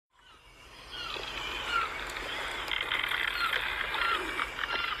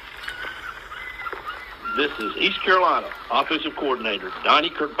This is East Carolina Offensive Coordinator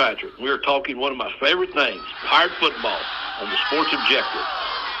Donnie Kirkpatrick. We are talking one of my favorite things, Pirate football, on the Sports Objective.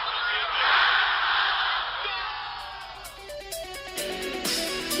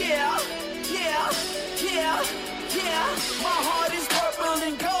 Yeah. My heart is purple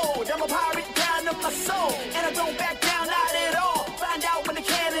and gold. I'm a pirate down of my soul, and I don't back down, not at all. Find out when the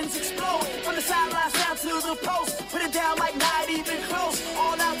cannons explode. From the sidelines down to the post, put it down like not even close.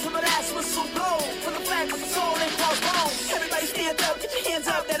 All out to the last whistle blow. From the flag with the soul and crossbones. Everybody stand up, get your hands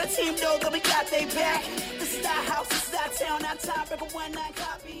up. That a team know that we got they back. This is our house, this is our town, our time. Record 19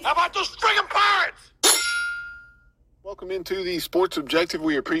 copy. How about those friggin' pirates? Welcome into the Sports Objective.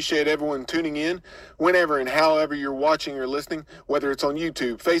 We appreciate everyone tuning in whenever and however you're watching or listening, whether it's on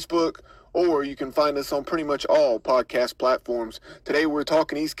YouTube, Facebook, or you can find us on pretty much all podcast platforms. Today we're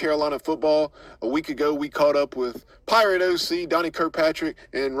talking East Carolina football. A week ago we caught up with Pirate OC Donnie Kirkpatrick,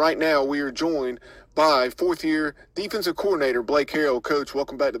 and right now we are joined by fourth-year defensive coordinator Blake Harrell. Coach,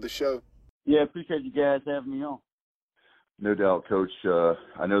 welcome back to the show. Yeah, appreciate you guys having me on. No doubt, Coach.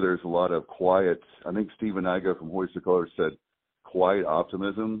 I know there's a lot of quiet. I think Stephen Igo from Hoist the Colors said quiet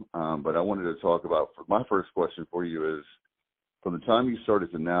optimism, but I wanted to talk about – my first question for you is, from the time you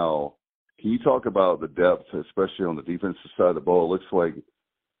started to now, can you talk about the depth, especially on the defensive side of the ball? It looks like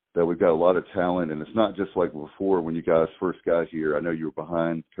that we've got a lot of talent, and it's not just like before when you guys first got here. I know you were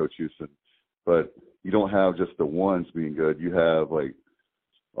behind Coach Houston, but you don't have just the ones being good. You have, like,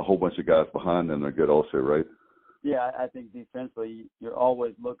 a whole bunch of guys behind them that are good also, right? Yeah, I think defensively you're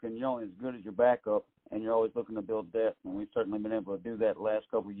always looking – you're only as good as your backup, and you're always looking to build depth, and we've certainly been able to do that the last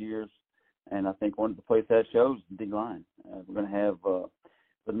couple of years. And I think one of the places that shows is the D-line. We're going to have, for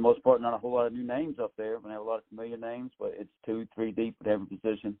the most part, not a whole lot of new names up there. We're going to have a lot of familiar names, but it's 2-3 deep at every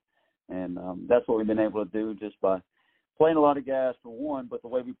position. And that's what we've been able to do just by playing a lot of guys for one, but the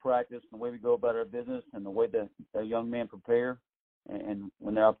way we practice and the way we go about our business and the way that the young men prepare, and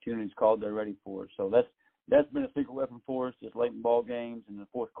when their opportunity is called, they're ready for it. So that's been a secret weapon for us, just late in ball games in the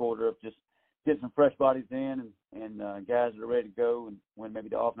fourth quarter of just getting some fresh bodies in and guys that are ready to go, and when maybe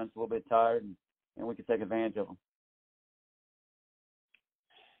the offense is a little bit tired, and we can take advantage of them.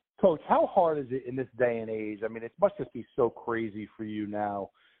 Coach, how hard is it in this day and age? I mean, it must just be so crazy for you now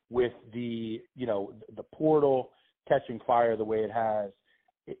with the portal catching fire the way it has.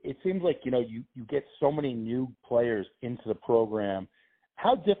 It seems like, you get so many new players into the program.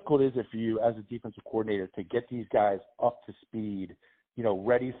 How difficult is it for you as a defensive coordinator to get these guys up to speed,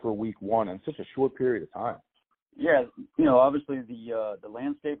 ready for week one in such a short period of time? Yeah, obviously the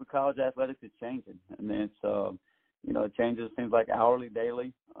landscape of college athletics is changing, and it's it changes, it seems like hourly,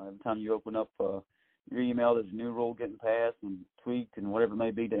 daily. Every time you open up your email, there's a new rule getting passed and tweaked and whatever it may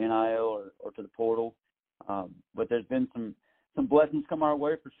be to NIL or to the portal. But there's been some blessings come our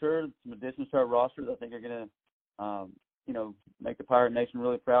way for sure. Some additions to our rosters I think are going to make the Pirate Nation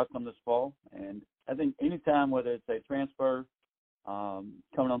really proud come this fall. And I think anytime, whether it's a transfer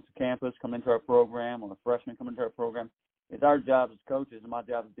coming onto campus, coming into our program, or a freshman coming into our program, it's our job as coaches and my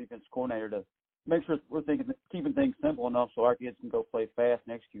job as defense coordinator to make sure we're keeping things simple enough so our kids can go play fast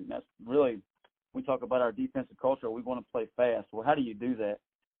and execute. And that's really, we talk about our defensive culture, we want to play fast. Well, how do you do that?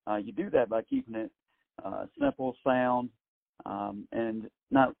 You do that by keeping it simple, sound, and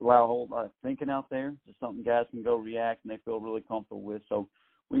not allow a whole lot of thinking out there. Just something guys can go react and they feel really comfortable with. So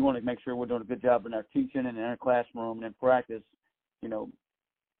we want to make sure we're doing a good job in our teaching and in our classroom and in practice,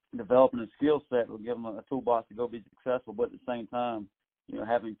 developing a skill set will give them a toolbox to go be successful, but at the same time,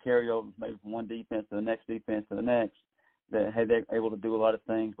 having carryovers maybe from one defense to the next defense to the next, that, hey, they're able to do a lot of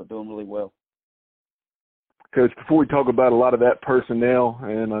things but doing really well. Coach, before we talk about a lot of that personnel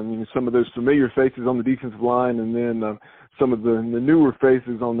and, some of those familiar faces on the defensive line and then some of the newer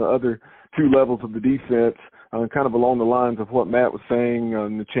faces on the other two levels of the defense, kind of along the lines of what Matt was saying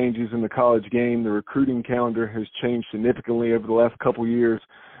on the changes in the college game, the recruiting calendar has changed significantly over the last couple of years.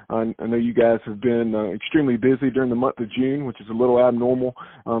 I know you guys have been extremely busy during the month of June, which is a little abnormal,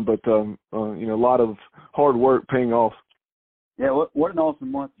 but a lot of hard work paying off. Yeah, what an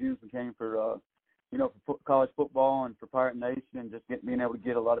awesome month June became for for college football and for Pirate Nation, and just being able to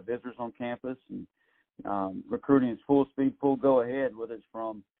get a lot of visitors on campus. And recruiting is full speed, full go ahead, whether it's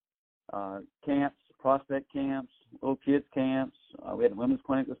from camps, prospect camps, little kids camps. We had a women's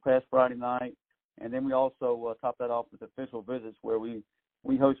clinic this past Friday night, and then we also top that off with official visits where we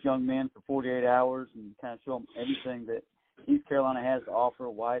host young men for 48 hours and kind of show them everything that East Carolina has to offer,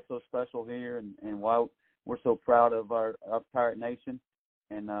 why it's so special here, and why we're so proud of our Pirate Nation.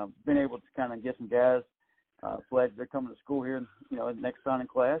 And been able to kind of get some guys fledged. They're coming to school here, in the next signing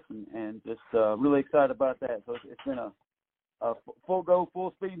class, and just really excited about that. So it's been a full go,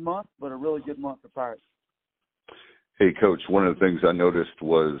 full speed month, but a really good month for Pirates. Hey, Coach, one of the things I noticed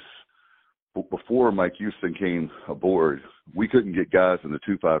was before Mike Houston came aboard, we couldn't get guys in the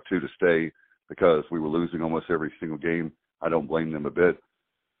 2-5-2 to stay because we were losing almost every single game. I don't blame them a bit.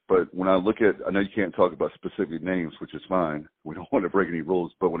 But when I look at – I know you can't talk about specific names, which is fine. We don't want to break any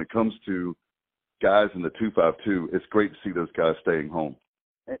rules. But when it comes to guys in the 2-5-2, it's great to see those guys staying home.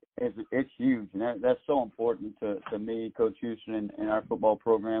 It's huge, and that's so important to me, Coach Houston, and our football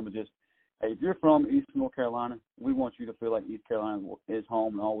program. Is just, hey, if you're from Eastern North Carolina, we want you to feel like East Carolina is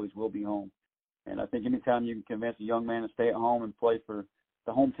home and always will be home. And I think anytime you can convince a young man to stay at home and play for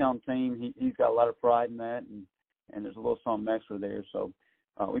the hometown team, he's got a lot of pride in that, and there's a little something extra there. So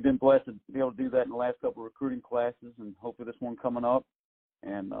we've been blessed to be able to do that in the last couple of recruiting classes, and hopefully this one coming up.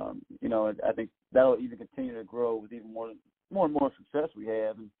 And, I think that'll even continue to grow with even more and more success we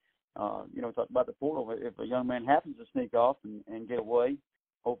have. And, we talked about the portal. If a young man happens to sneak off and get away,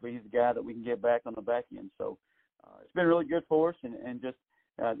 hopefully he's the guy that we can get back on the back end. So it's been really good for us. And just,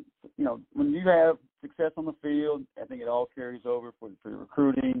 when you have success on the field, I think it all carries over for your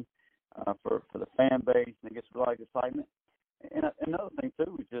recruiting, for the fan base, and it gets a lot of excitement. And another thing,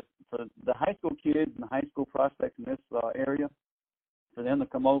 too, is just for the high school kids and the high school prospects in this area, for them to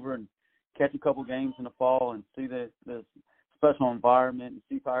come over and catch a couple games in the fall and see the special environment and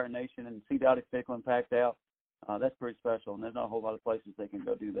see Pirate Nation and see Dowdy Ficklin packed out, that's pretty special. And there's not a whole lot of places they can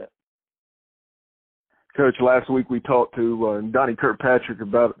go do that. Coach, last week we talked to Donnie Kirkpatrick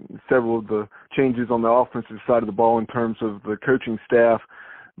about several of the changes on the offensive side of the ball in terms of the coaching staff,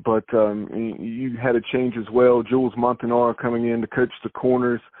 but you had a change as well. Jules Montanaro coming in to coach the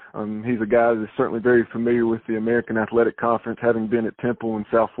corners. He's a guy that's certainly very familiar with the American Athletic Conference, having been at Temple in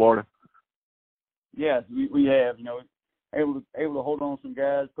South Florida. Yes, we have. Able to hold on to some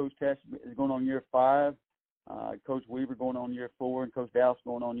guys. Coach Tesh is going on year 5. Coach Weaver going on year 4, and Coach Dallas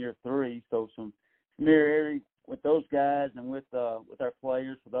going on year 3. So some familiarity with those guys and with our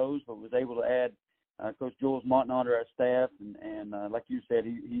players for those, but was able to add Coach Jules Montanaro to our staff, and like you said,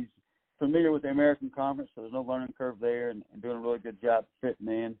 he's familiar with the American Conference, so there's no learning curve there, and doing a really good job fitting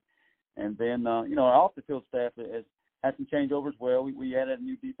in. And then, our off-the-field staff has had some changeovers as well. We added a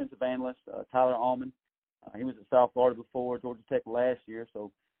new defensive analyst, Tyler Allman. He was at South Florida before, Georgia Tech last year,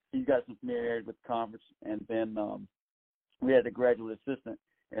 so he's got some familiarity with the conference. And then we had a graduate assistant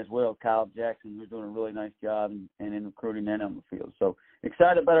as well, Kyle Jackson, who's doing a really nice job and in recruiting and on the field. So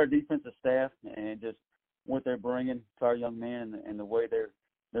excited about our defensive staff and just what they're bringing to our young men and the way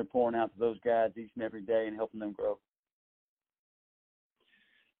they're pouring out to those guys each and every day and helping them grow.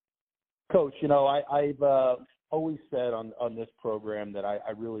 Coach, I've always said on this program that I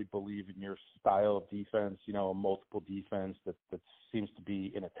really believe in your style of defense, a multiple defense that seems to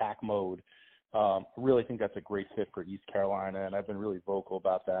be in attack mode. I really think that's a great fit for East Carolina, and I've been really vocal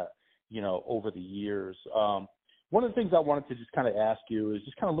about that, over the years. One of the things I wanted to just kind of ask you is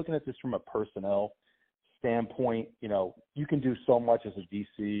just kind of looking at this from a personnel standpoint. You can do so much as a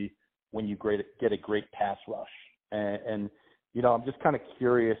DC when you get a great pass rush. And I'm just kind of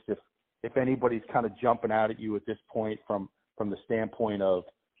curious if anybody's kind of jumping out at you at this point from the standpoint of,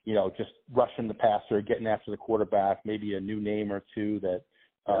 just rushing the passer, getting after the quarterback, maybe a new name or two that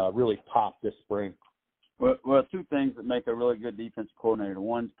really popped this spring. Well, two things that make a really good defensive coordinator.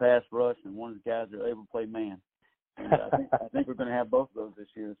 One's pass rush, and one's guys that are able to play man. And I think we're going to have both of those this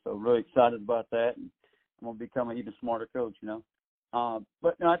year. So really excited about that, and I'm going to become an even smarter coach,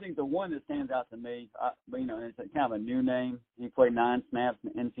 But I think the one that stands out to me, it's kind of a new name. He played 9 snaps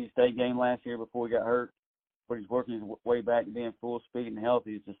in the NC State game last year before he got hurt, but he's working his way back to being full speed and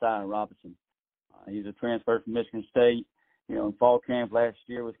healthy. Is Josiah Robinson. He's a transfer from Michigan State. In fall camp last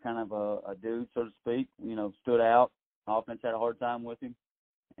year was kind of a dude, so to speak. Stood out. Offense had a hard time with him.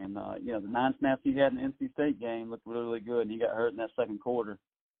 And, the 9 snaps he had in the NC State game looked really, really good, and he got hurt in that second quarter.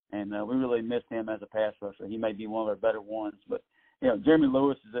 And we really missed him as a pass rusher. He may be one of our better ones. But, Jeremy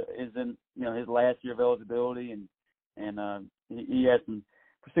Lewis is in, his last year of eligibility, and he had some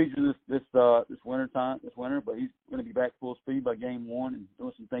procedures this winter, but he's going to be back full speed by game 1 and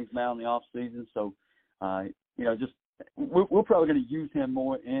doing some things now in the off season. So, we're probably going to use him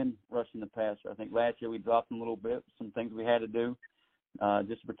more in rushing the passer. I think last year we dropped him a little bit, some things we had to do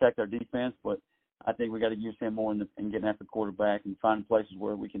just to protect our defense, but I think we got to use him more in getting after the quarterback and finding places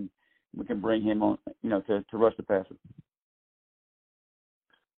where we can bring him on, to rush the passer.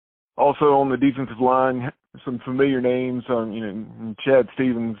 Also on the defensive line, some familiar names, Chad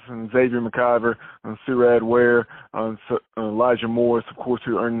Stevens and Xavier McIver, Surad Ware, Elijah Morris, of course,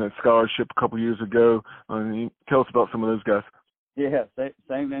 who earned that scholarship a couple years ago. Tell us about some of those guys. Yeah,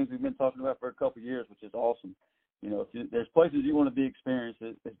 same names we've been talking about for a couple of years, which is awesome. If there's places you want to be experienced,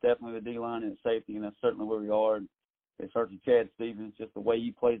 it's definitely the D-line and safety, and that's certainly where we are. It starts with Chad Stevens, just the way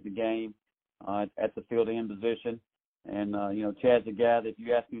he plays the game at the field end position. And, Chad's a guy that if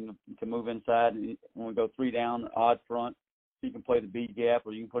you ask him to move inside and when we go 3 down, odd front, he can play the B gap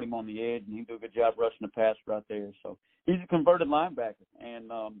or you can put him on the edge and he can do a good job rushing the pass right there. So he's a converted linebacker.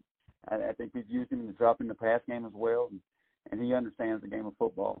 And I think we've used him to drop in the pass game as well. And he understands the game of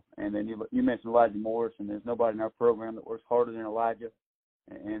football. And then you mentioned Elijah Morris, and there's nobody in our program that works harder than Elijah.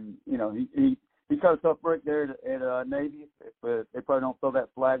 And he cut a tough break there at Navy. If they probably don't throw that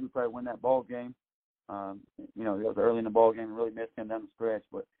flag, we probably win that ball game. It was early in the ball game and really missed him down the stretch.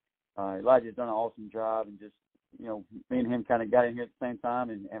 But Elijah's done an awesome job, and just, me and him kind of got in here at the same time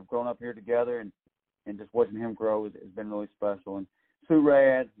and have grown up here together, and just watching him grow has been really special. And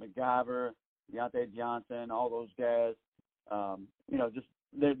Surratt, MacGyver, Deontay Johnson, all those guys, just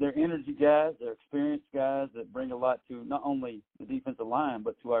they're energy guys, they're experienced guys that bring a lot to not only the defensive line,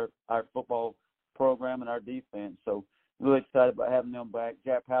 but to our football program and our defense. So really excited about having them back.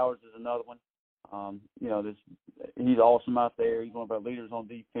 Jack Powers is another one. He's awesome out there. He's one of our leaders on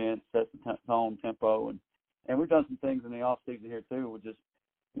defense, sets the tone, tempo, and we've done some things in the off season here too. We're just,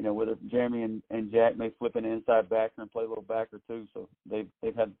 whether Jeremy and Jack may flip an inside backer and play a little backer too. So they've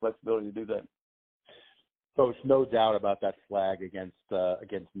had the flexibility to do that. Coach, no doubt about that flag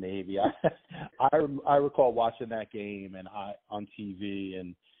against Navy. I recall watching that game on TV,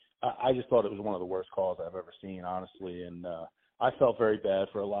 and I just thought it was one of the worst calls I've ever seen, honestly. And I felt very bad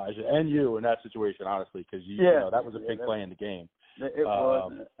for Elijah and you in that situation, honestly, because that was a big play in the game. It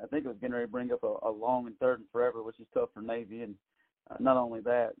was. I think it was getting ready to bring up a long and third and forever, which is tough for Navy. And not only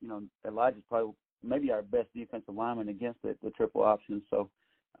that, Elijah's probably maybe our best defensive lineman against the triple option. So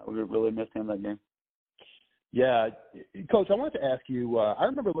we really missed him that game. Yeah, Coach, I wanted to ask you, I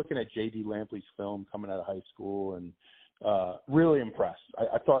remember looking at J.D. Lampley's film coming out of high school and really impressed.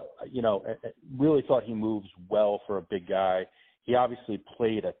 I thought, really thought he moves well for a big guy. He obviously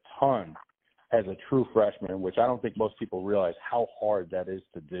played a ton as a true freshman, which I don't think most people realize how hard that is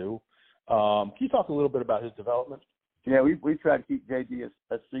to do. Can you talk a little bit about his development? Yeah, we try to keep J.D.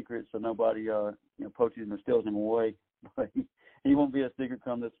 a secret so nobody poaches him or steals him away. But he won't be a secret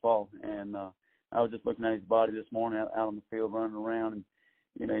come this fall. And I was just looking at his body this morning out on the field running around, and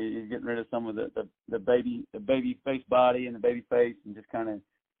he's getting rid of some of the baby face body and the baby face and just kind of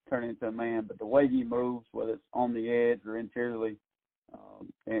turning into a man. But the way he moves, whether it's on the edge or interiorly,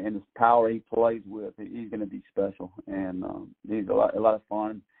 and his power he plays with, he's going to be special. And he's a lot of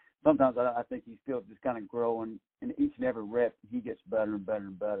fun. Sometimes I think he's still just kind of growing, and each and every rep he gets better and better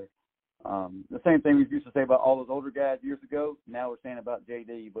and better. The same thing we used to say about all those older guys years ago. Now we're saying about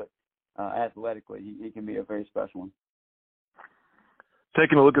J.D., but athletically, he can be a very special one.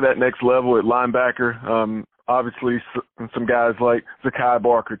 Taking a look at that next level at linebacker, obviously some guys like Zakai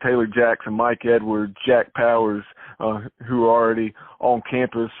Barker, Taylor Jackson, Mike Edwards, Jack Powers, who are already on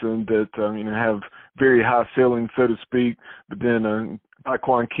campus and that have very high ceilings, so to speak. But then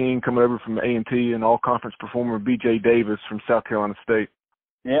Taekwon King coming over from A&T and all-conference performer B.J. Davis from South Carolina State.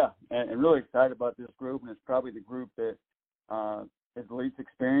 Yeah, and really excited about this group, and it's probably the group that is the least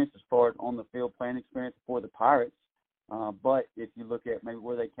experience as far as on-the-field playing experience for the Pirates. But if you look at maybe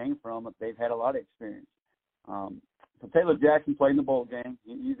where they came from, they've had a lot of experience. So Taylor Jackson played in the bowl game.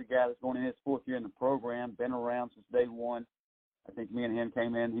 He's a guy that's going in his 4th year in the program, been around since day one. I think me and him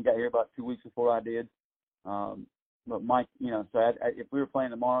came in. He got here about 2 weeks before I did. But Mike, if we were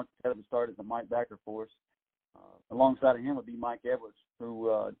playing tomorrow, Taylor would start as a Mike backer for us. Alongside of him would be Mike Edwards,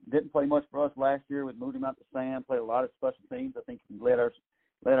 who didn't play much for us last year. We moved him out to Sam, played a lot of special teams. I think he led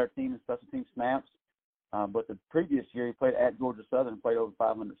our team in special team snaps. But the previous year he played at Georgia Southern and played over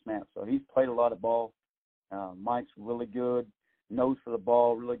 500 snaps. So he's played a lot of ball. Mike's really good, nose for the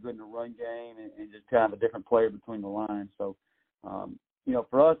ball, really good in the run game, and just kind of a different player between the lines. So,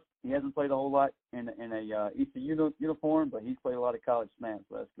 for us, he hasn't played a whole lot in a ECU uniform, but he's played a lot of college snaps,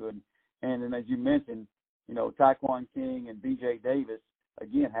 so that's good. And then as you mentioned, Taekwon King and B.J. Davis,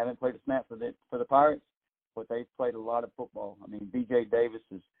 again, haven't played a snap for the Pirates, but they've played a lot of football. I mean, B.J. Davis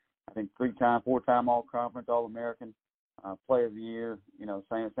is, I think, 3-time, 4-time All-Conference, All-American, Player of the Year.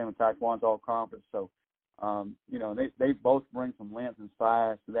 Same with Taekwon's All-Conference. So, they both bring some length and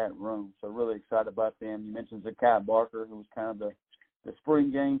size to that room. So really excited about them. You mentioned Zakai Barker, who was kind of the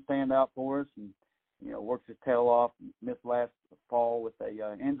spring game standout for us, and works his tail off. Missed last fall with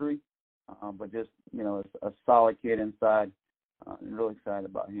a injury, but just a solid kid inside. And really excited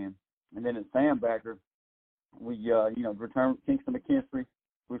about him. And then at Sam backer, we returned Kingston McKinstry,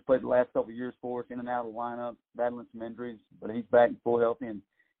 who's played the last couple of years for us, in and out of the lineup, battling some injuries, but he's back and full healthy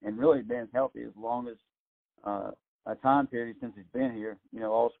and really been healthy as long as a time period since he's been here,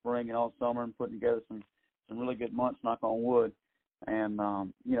 all spring and all summer, and putting together some some really good months, knock on wood. And,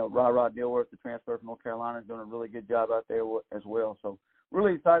 Rod Dilworth, the transfer from North Carolina, is doing a really good job out there as well. So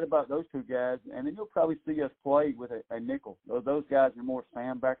really excited about those two guys. And then you'll probably see us play with a nickel. Those guys are more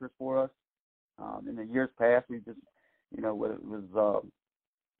sandbackers for us. In the years past, we just, whether it was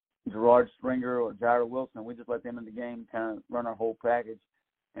Gerard Springer or Jairo Wilson, we just let them in the game, kind of run our whole package.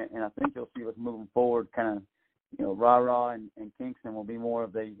 And I think you'll see us moving forward, kind of, Ra and Kingston will be more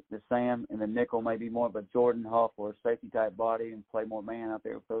of the Sam, and the nickel may be more of a Jordan Huff or a safety-type body and play more man out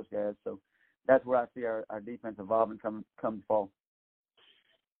there with those guys. So that's where I see our defense evolving come fall.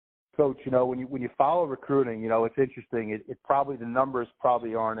 Coach, when you follow recruiting, it's interesting. It probably, the numbers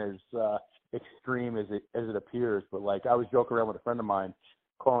probably aren't as extreme as it appears. But, like, I was joking around with a friend of mine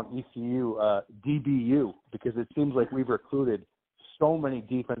calling ECU DBU, because it seems like we've recruited so many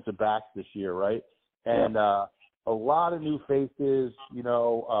defensive backs this year, right? And a lot of new faces, a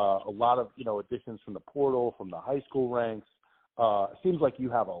lot of, additions from the portal, from the high school ranks. It seems like you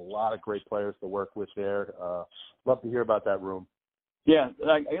have a lot of great players to work with there. Love to hear about that room. Yeah,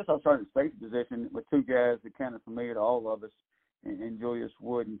 I guess I'll start in safety position with two guys that kind of familiar to all of us, and Julius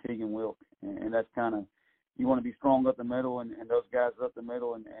Wood and Tegan Wilk. And that's kind of, you want to be strong up the middle, and those guys are up the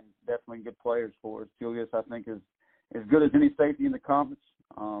middle, and definitely good players for us. Julius, I think, is as good as any safety in the conference,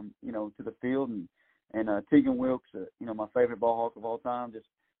 to the field. And Tegan Wilkes, my favorite ball hawk of all time, just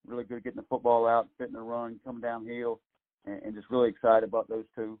really good at getting the football out, fitting the run, coming downhill, and just really excited about those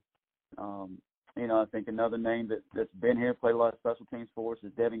two. I think another name that's been here, played a lot of special teams for us,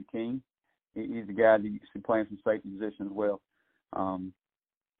 is Devin King. He's the guy that used to play in some safety position as well.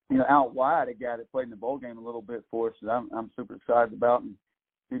 Out wide, a guy that played in the bowl game a little bit for us that I'm super excited about, and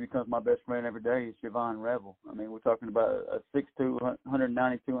he becomes my best friend every day, is Siobhan Revel. I mean, we're talking about a 6'2",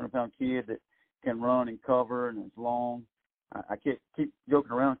 190, 200-pound kid that can run and cover and is long. I keep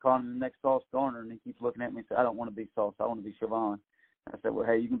joking around calling him the next Sauce Garner, and he keeps looking at me and says, I don't want to be Sauce, I want to be Siobhan. I said, well,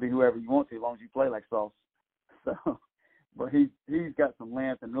 hey, you can be whoever you want to as long as you play like Sauce. So, but he's got some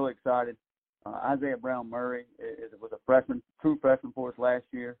length and really excited. Isaiah Brown Murray was a freshman, true freshman for us last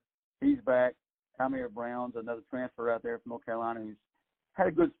year. He's back. Tamir Brown's another transfer out there from North Carolina who's had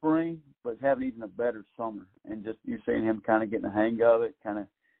a good spring, but is having even a better summer. And just you're seeing him kind of getting the hang of it, kind of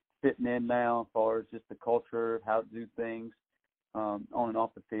fitting in now as far as just the culture, how to do things on and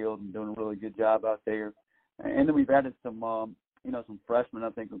off the field, and doing a really good job out there. And then we've added some freshmen I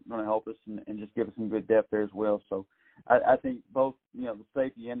think are going to help us and just give us some good depth there as well. So I think both, the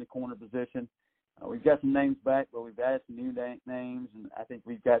safety and the corner position, we've got some names back, but we've added some new names, and I think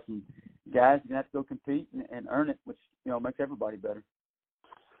we've got some guys going to have to go compete and earn it, which, makes everybody better.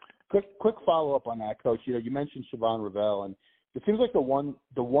 Quick follow-up on that, Coach. You mentioned Siobhan Revel, and it seems like the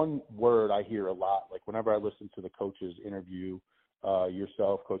one word I hear a lot, like whenever I listen to the coaches interview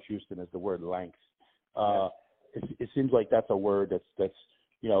yourself, Coach Houston, is the word length. It seems like that's a word that's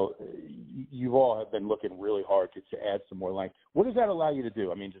you all have been looking really hard to add some more length. What does that allow you to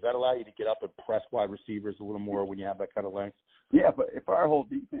do? I mean, does that allow you to get up and press wide receivers a little more when you have that kind of length? Yeah, but if our whole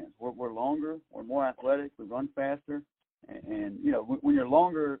defense, we're longer, we're more athletic, we run faster, and when you're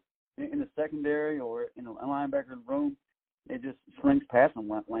longer in the secondary or in a linebacker room, it just shrinks passing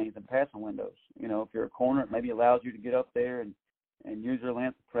lanes and passing windows. If you're a corner, it maybe allows you to get up there and use your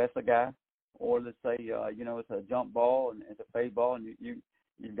length to press a guy. Or let's say, it's a jump ball and it's a fade ball, and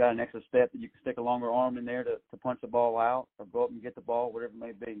you've got an extra step that you can stick a longer arm in there to punch the ball out or go up and get the ball, whatever it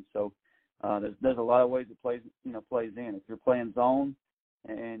may be. So there's a lot of ways it plays in. If you're playing zone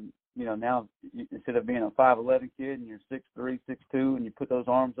and, now instead of being a 5'11" kid and you're 6'3", 6'2", and you put those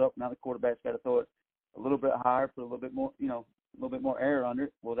arms up, now the quarterback's got to throw it a little bit higher, put a little bit more, a little bit more air under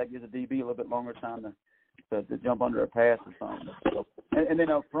it. Well, that gives a DB a little bit longer time to jump under a pass or something. So, and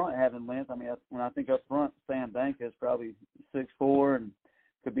then up front, having length. I mean, when I think up front, Sam Dank is probably 6'4", and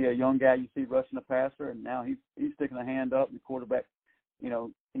could be a young guy you see rushing a passer, and now he's sticking a hand up, and the quarterback, he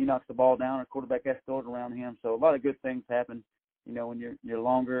knocks the ball down, and the quarterback has to throw it around him. So a lot of good things happen, when you're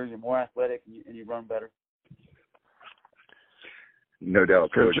longer, you're more athletic, and you run better. No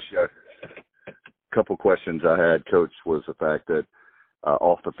doubt, Coach. A couple questions I had, Coach, was the fact that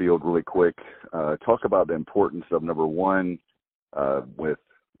off the field really quick, talk about the importance of, number one,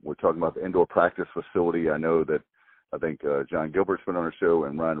 we're talking about the indoor practice facility. I know that I think John Gilbert's been on our show,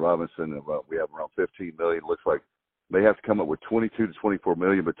 and Ryan Robinson, we have around $15 million. Looks like they have to come up with $22 to $24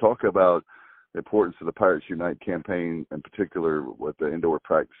 million. But talk about the importance of the Pirates Unite campaign, in particular with the indoor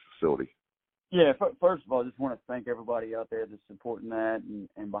practice facility. Yeah, first of all, I just want to thank everybody out there that's supporting that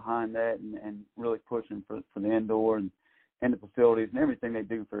and behind that and really pushing for the indoor and the facilities and everything they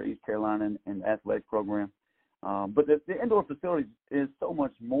do for East Carolina and the athletic program. But the indoor facility is so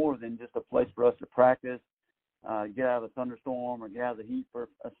much more than just a place for us to practice get out of a thunderstorm or get out of the heat for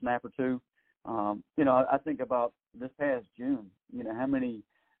a snap or two. I think about this past June, how many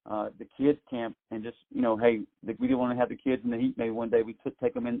the kids camp and just, hey, we didn't want to have the kids in the heat. Maybe one day we could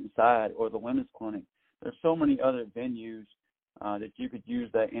take them inside, or the women's clinic. There's so many other venues that you could use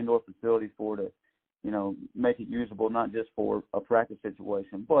that indoor facility for to, make it usable, not just for a practice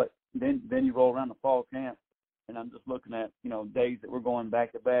situation. But then you roll around the fall camp, and I'm just looking at, days that we're going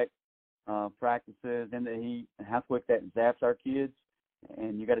back-to-back practices in the heat and how quick that zaps our kids.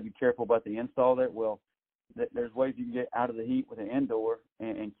 And you got to be careful about the install there. Well, there's ways you can get out of the heat with an indoor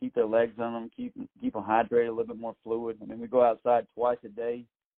and keep their legs on them, keep them hydrated, a little bit more fluid. I mean, we go outside twice a day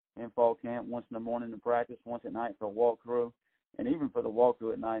in fall camp, once in the morning to practice, once at night for a walkthrough. And even for the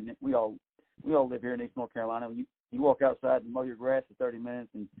walkthrough at night, we all live here in East North Carolina. You walk outside and mow your grass for 30 minutes,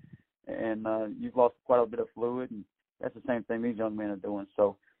 and you've lost quite a bit of fluid, and that's the same thing these young men are doing.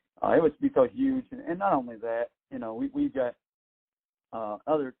 So it would be so huge. And not only that, we've got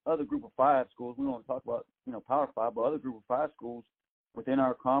other group of 5 schools. We don't want to talk about, Power 5, but other group of 5 schools within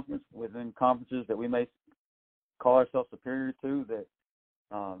our conference, within conferences that we may call ourselves superior to, that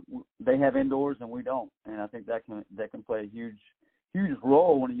they have indoors and we don't. And I think that can play a huge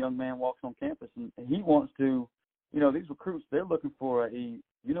role when a young man walks on campus and he wants to, these recruits, they're looking for a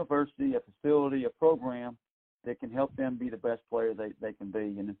university, a facility, a program that can help them be the best player they can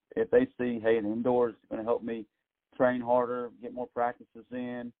be. And if they see, hey, an indoor is going to help me train harder, get more practices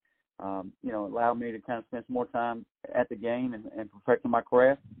in, allow me to kind of spend some more time at the game and perfecting my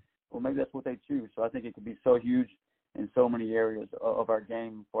craft, well, maybe that's what they choose. So I think it could be so huge in so many areas of our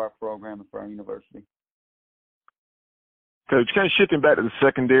game for our program and for our university. Coach, kind of shifting back to the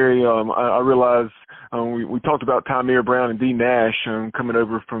secondary, I realize we talked about Tymeer Brown and D. Nash coming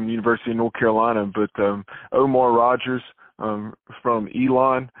over from the University of North Carolina, but Omar Rogers from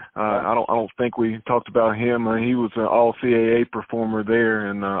Elon, I don't think we talked about him. He was an all-CAA performer there,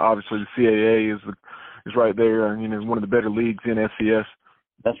 and obviously the CAA is right there. One of the better leagues in FCS.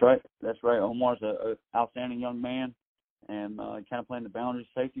 That's right. Omar's an outstanding young man, and kind of playing the boundary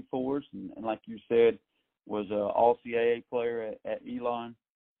safety for us, and like you said, was an all-CAA player at Elon.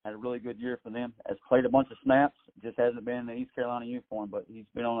 Had a really good year for them. Has played a bunch of snaps. Just hasn't been in the East Carolina uniform, but he's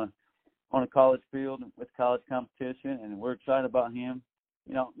been on a college field with college competition, and we're excited about him.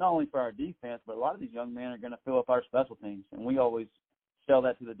 Not only for our defense, but a lot of these young men are going to fill up our special teams, and we always sell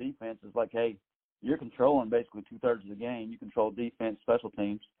that to the defense. It's like, hey, you're controlling basically 2/3 of the game. You control defense, special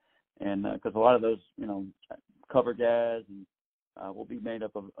teams, and because a lot of those, cover guys and will be made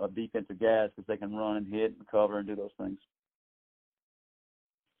up of defensive guys because they can run and hit and cover and do those things.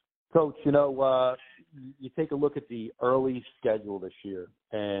 Coach, you take a look at the early schedule this year,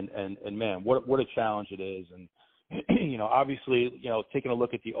 and man, what a challenge it is. And obviously, taking a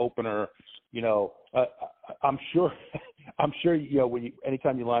look at the opener, I'm sure,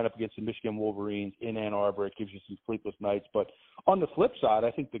 anytime you line up against the Michigan Wolverines in Ann Arbor, it gives you some sleepless nights. But on the flip side,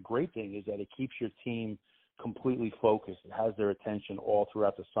 I think the great thing is that it keeps your team completely focused. It has their attention all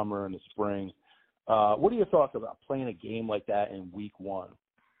throughout the summer and the spring. What are your thoughts about playing a game like that in week 1?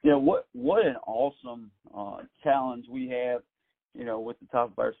 Yeah, what an awesome challenge we have, with the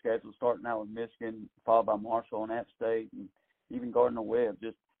top of our schedule, starting out with Michigan, followed by Marshall and App State, and even Gardner-Webb.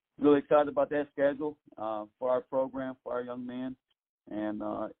 Just really excited about that schedule for our program, for our young men. And,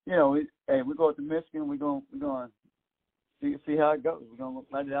 hey, we go up to Michigan, we're going to see how it goes. We're going to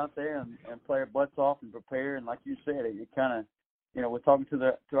let it out there and play our butts off and prepare. And like you said, it kind of, we're talking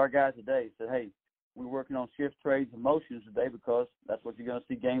to our guys today, said, hey, we're working on shift trades and motions today because that's what you're going to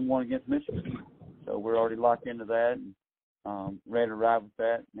see game 1 against Michigan. So we're already locked into that and ready to ride with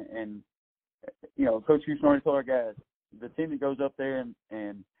that. And Coach Houston already told our guys, the team that goes up there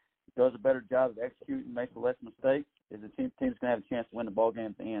and does a better job of executing, makes less mistakes, is the team's going to have a chance to win the ball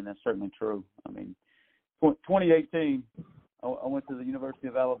game at the end. That's certainly true. I mean, 2018, I went to the University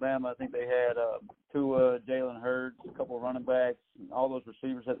of Alabama. I think they had Tua, Jalen Hurts, a couple of running backs, all those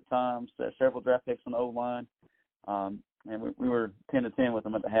receivers at the time, several draft picks on the O-line. And we were 10-10 with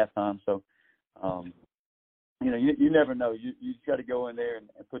them at the halftime. So, you never know. You just got to go in there and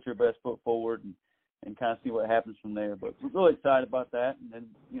put your best foot forward and kind of see what happens from there. But we're really excited about that. And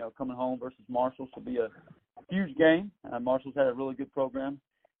then, coming home versus Marshall should be a huge game. Marshall's had a really good program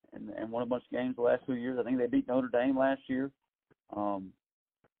and won a bunch of games the last 2 years. I think they beat Notre Dame last year. And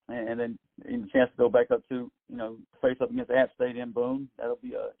then even a chance to go back up to, face up against App State in Boone. That'll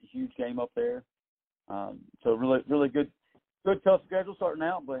be a huge game up there. So really, really good tough schedule starting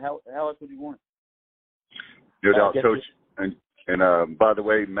out, but how else would you want it? No doubt, Coach. And by the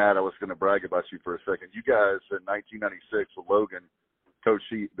way, Matt, I was going to brag about you for a second. You guys in 1996 with Logan Coach,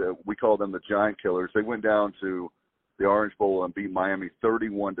 we call them the Giant Killers. They went down to the Orange Bowl and beat Miami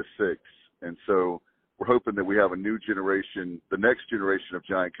 31-6. And so we're hoping that we have a new generation, the next generation of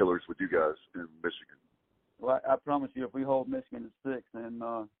Giant Killers with you guys in Michigan. Well, I promise you, if we hold Michigan to 6, then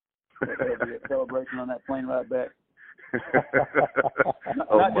there'll be a celebration on that plane right back. Not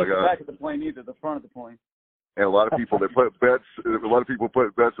just the back of the plane either, the front of the plane. And a lot of people that put bets,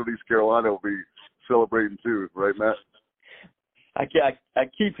 with East Carolina will be celebrating too, right, Matt? I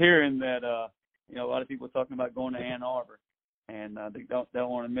keep hearing that a lot of people are talking about going to Ann Arbor, and they don't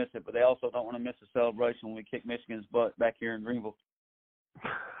want to miss it, but they also don't want to miss the celebration when we kick Michigan's butt back here in Greenville.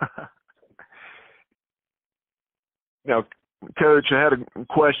 Now, Coach, I had a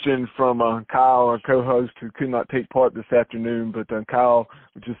question from Kyle, our co-host, who could not take part this afternoon. But Kyle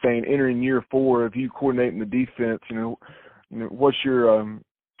was just saying, entering year 4 of you coordinating the defense, what's your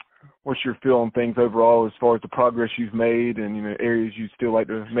feel on things overall as far as the progress you've made and areas you still like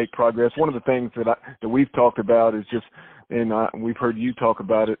to make progress? One of the things that we've talked about is just, and we've heard you talk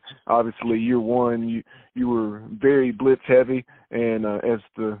about it. Obviously, year 1, you were very blitz heavy, and as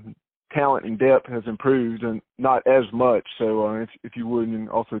the talent and depth has improved, and not as much. So if you would, and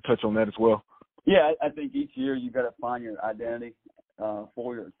also touch on that as well. Yeah, I think each year you got to find your identity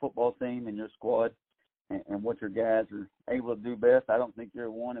for your football team and your squad, and what your guys are able to do best. I don't think year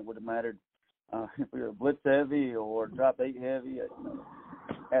 1 it would have mattered if we were blitz heavy or drop 8 heavy.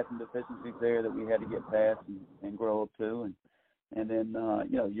 Had some deficiencies there that we had to get past and grow up to, and then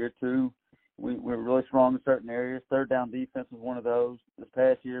year 2. We're really strong in certain areas. Third down defense was one of those. This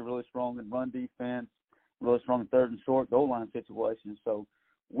past year, really strong in run defense, really strong in third and short goal line situations. So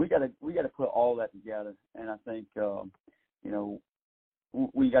we got to put all that together. And I think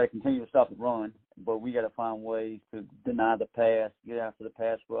we got to continue to stop the run, but we got to find ways to deny the pass, get after the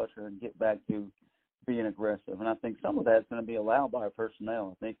pass rusher, and get back to being aggressive. And I think some of that's going to be allowed by our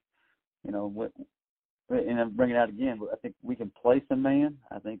personnel. I think and I'm bringing it out again, but I think we can play some man.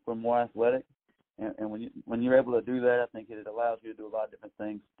 I think we're more athletic, and when you're able to do that, I think it allows you to do a lot of different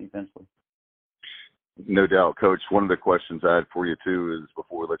things defensively. No doubt, Coach. One of the questions I had for you too is,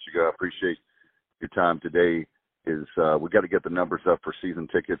 before we let you go, I appreciate your time today. Is we got to get the numbers up for season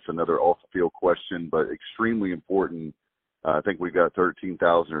tickets. Another off-the-field question, but extremely important. I think we got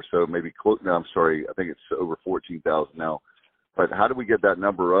 13,000 or so, maybe close. No, I'm sorry. I think it's over 14,000 now. But how do we get that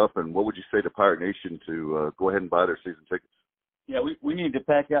number up, and what would you say to Pirate Nation to go ahead and buy their season tickets? Yeah, we need to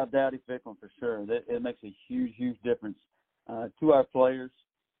pack out Dowdy Ficklen for sure. It makes a huge, huge difference to our players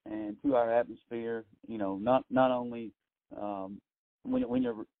and to our atmosphere. Not only when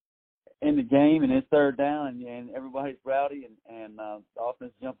you're in the game and it's third down and everybody's rowdy and the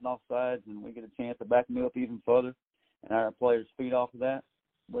offense jumping off sides and we get a chance to back them up even further and our players feed off of that,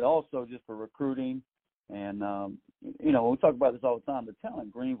 but also just for recruiting. And, we talk about this all the time. The talent in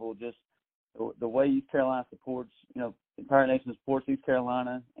Greenville, just the way East Carolina supports, Pirate Nation supports East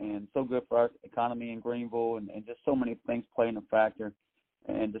Carolina, and so good for our economy in Greenville, and just so many things playing a factor,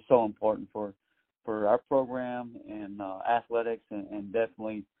 and just so important for our program and athletics, and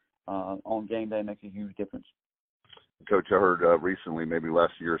definitely on game day makes a huge difference. Coach, I heard recently, maybe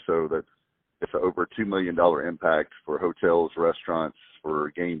last year or so, that it's over $2 million impact for hotels, restaurants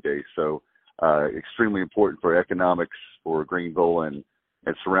for game day. So extremely important for economics for Greenville and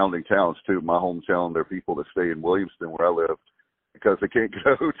surrounding towns too. My hometown, there are people that stay in Williamston where I live because they can't get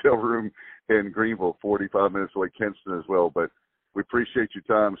a hotel room in Greenville, 45 minutes away, Kinston as well. But we appreciate your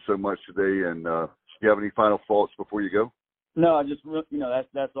time so much today. And do you have any final thoughts before you go? No, I just,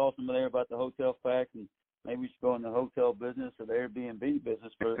 that's awesome there about the hotel fact, and maybe we should go in the hotel business or the Airbnb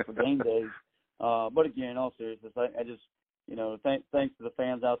business for game days. But again, in all seriousness, I just, thanks to the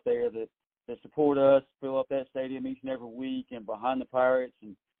fans out there that support us, fill up that stadium each and every week, and behind the Pirates,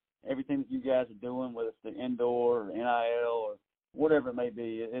 and everything that you guys are doing, whether it's the indoor or NIL or whatever it may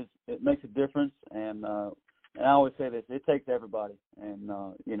be, it makes a difference. And I always say this, it takes everybody. And,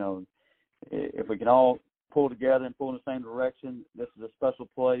 if we can all pull together and pull in the same direction, this is a special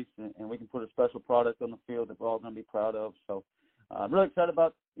place, and we can put a special product on the field that we're all going to be proud of. So I'm really excited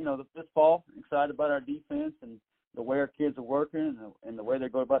about, this fall, excited about our defense and the way our kids are working and the way they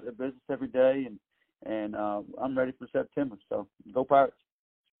go about their business every day. And I'm ready for September. So go Pirates.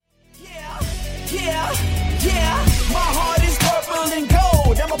 Yeah. My heart is purple and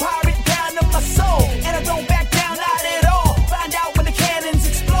gold. I'm a pirate.